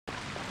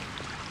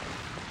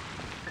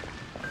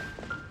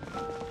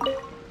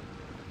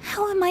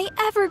I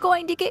ever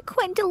going to get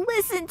Quinn to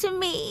listen to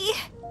me?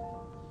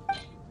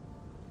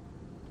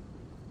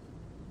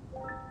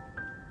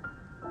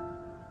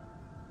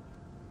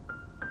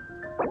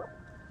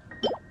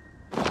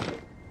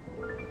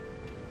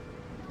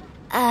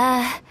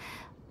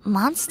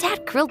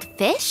 Mondstadt grilled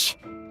fish?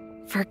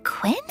 For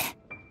Quinn?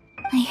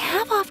 I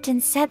have often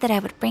said that I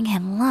would bring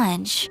him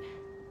lunch.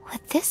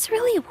 Would this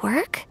really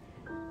work?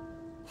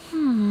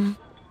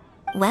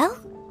 Well,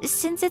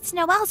 since it's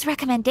Noelle's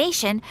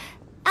recommendation,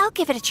 I'll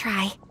give it a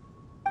try.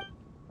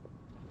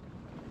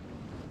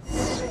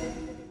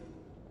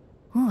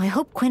 Oh, I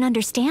hope Quinn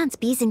understands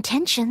Bee's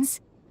intentions.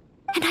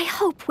 And I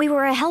hope we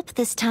were a help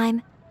this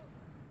time.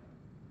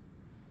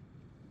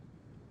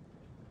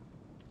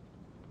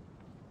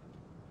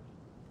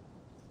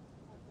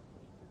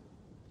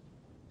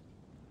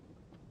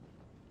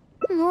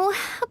 Oh,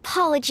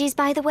 apologies,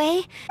 by the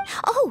way.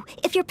 Oh,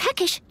 if you're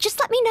peckish, just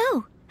let me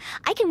know.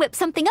 I can whip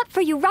something up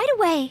for you right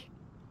away.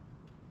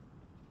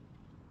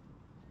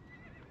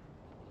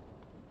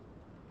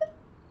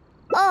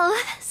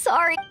 Oh,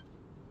 sorry.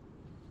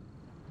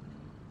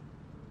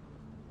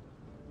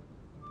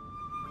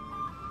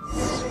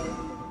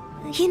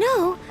 You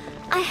know,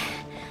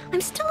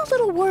 I'm still a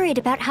little worried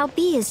about how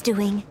Bee is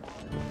doing.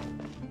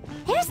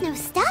 There's no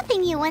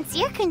stopping you once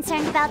you're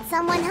concerned about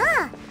someone,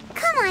 huh?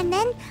 Come on,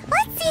 then.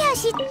 Let's see how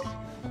she...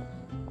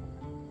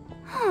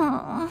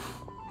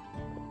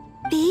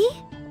 Bee?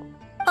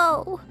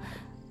 Oh,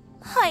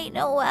 hi,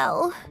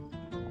 Noelle.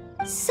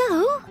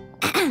 So,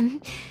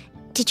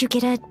 did you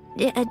get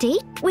a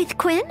date with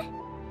Quinn?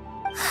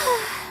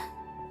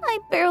 I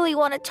barely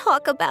want to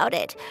talk about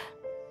it.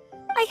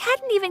 I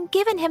hadn't even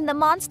given him the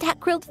Mondstadt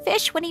grilled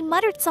fish when he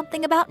muttered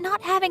something about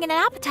not having an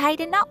appetite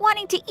and not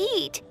wanting to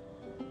eat.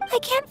 I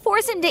can't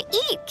force him to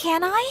eat,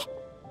 can I?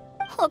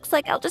 Looks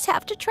like I'll just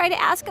have to try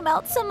to ask him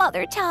out some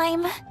other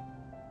time.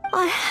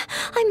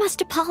 I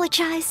must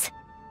apologize.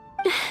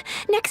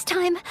 Next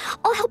time,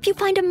 I'll help you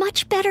find a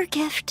much better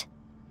gift.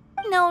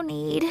 No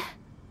need.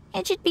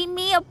 It should be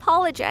me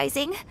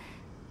apologizing.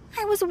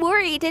 I was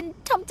worried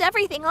and dumped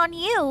everything on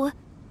you.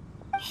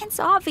 It's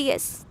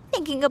obvious,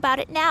 thinking about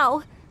it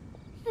now.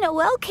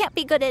 Noelle can't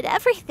be good at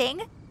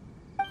everything.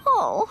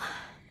 Oh.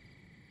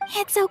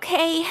 It's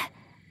okay.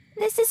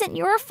 This isn't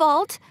your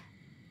fault.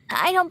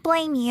 I don't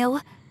blame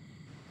you.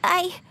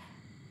 I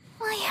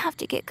have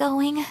to get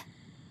going.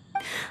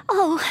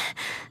 Oh,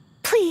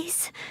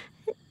 please,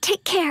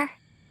 take care.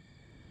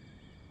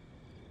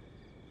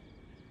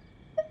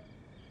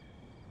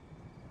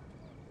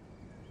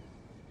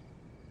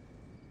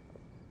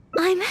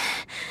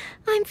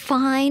 I'm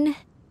fine.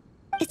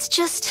 It's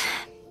just,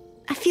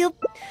 I feel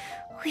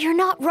you're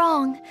not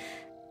wrong.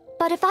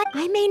 But if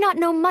I may not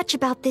know much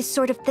about this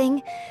sort of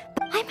thing,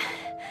 but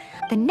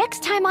the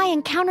next time I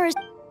encounter a...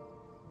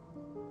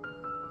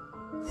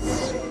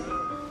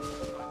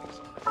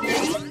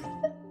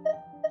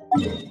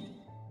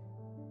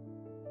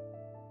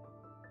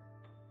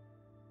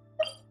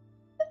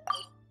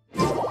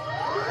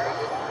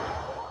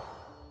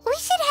 We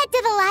should head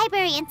to the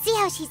library and see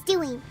how she's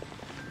doing.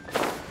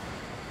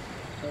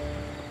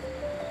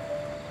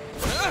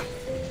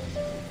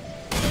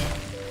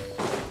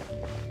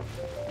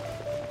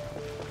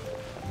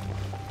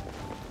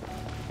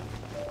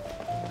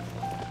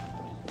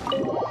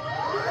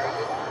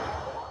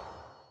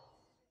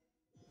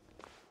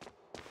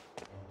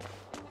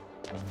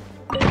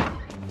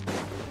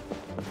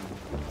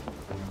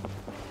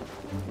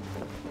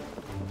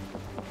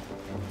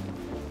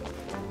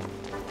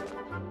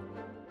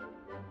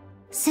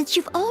 Since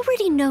you've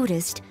already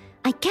noticed,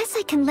 I guess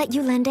I can let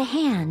you lend a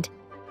hand.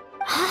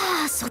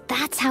 Ah, so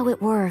that's how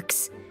it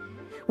works.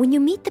 When you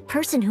meet the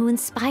person who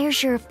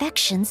inspires your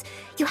affections,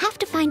 you have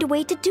to find a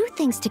way to do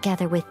things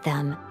together with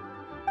them.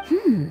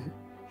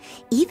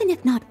 Even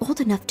if not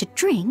old enough to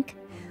drink,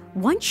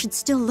 one should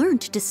still learn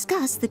to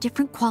discuss the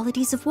different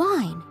qualities of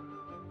wine.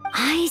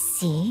 I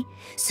see.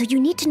 So you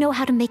need to know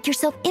how to make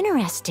yourself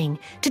interesting,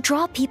 to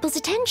draw people's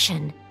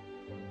attention.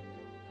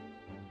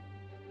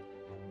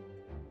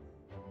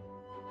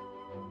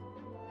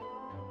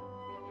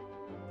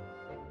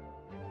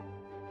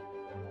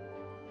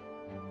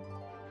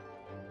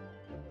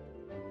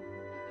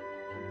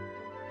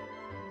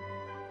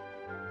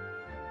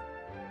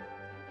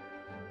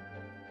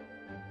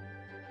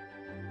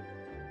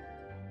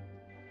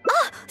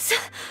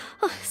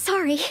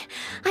 Sorry,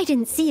 I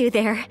didn't see you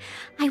there.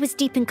 I was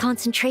deep in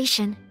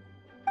concentration.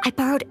 I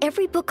borrowed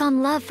every book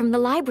on love from the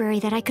library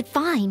that I could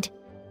find.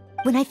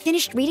 When I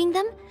finished reading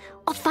them,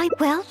 I'll find...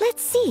 Well,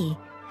 let's see.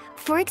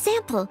 For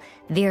example,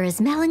 Vera's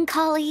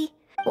Melancholy.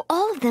 Well,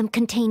 all of them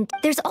contain...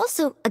 There's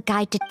also a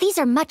guide to... These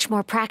are much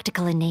more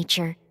practical in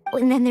nature.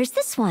 And then there's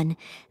this one.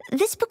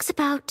 This book's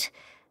about...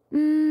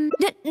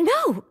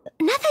 no,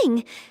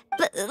 nothing.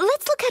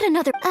 Let's look at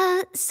another...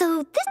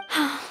 So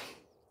this...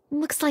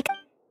 looks like...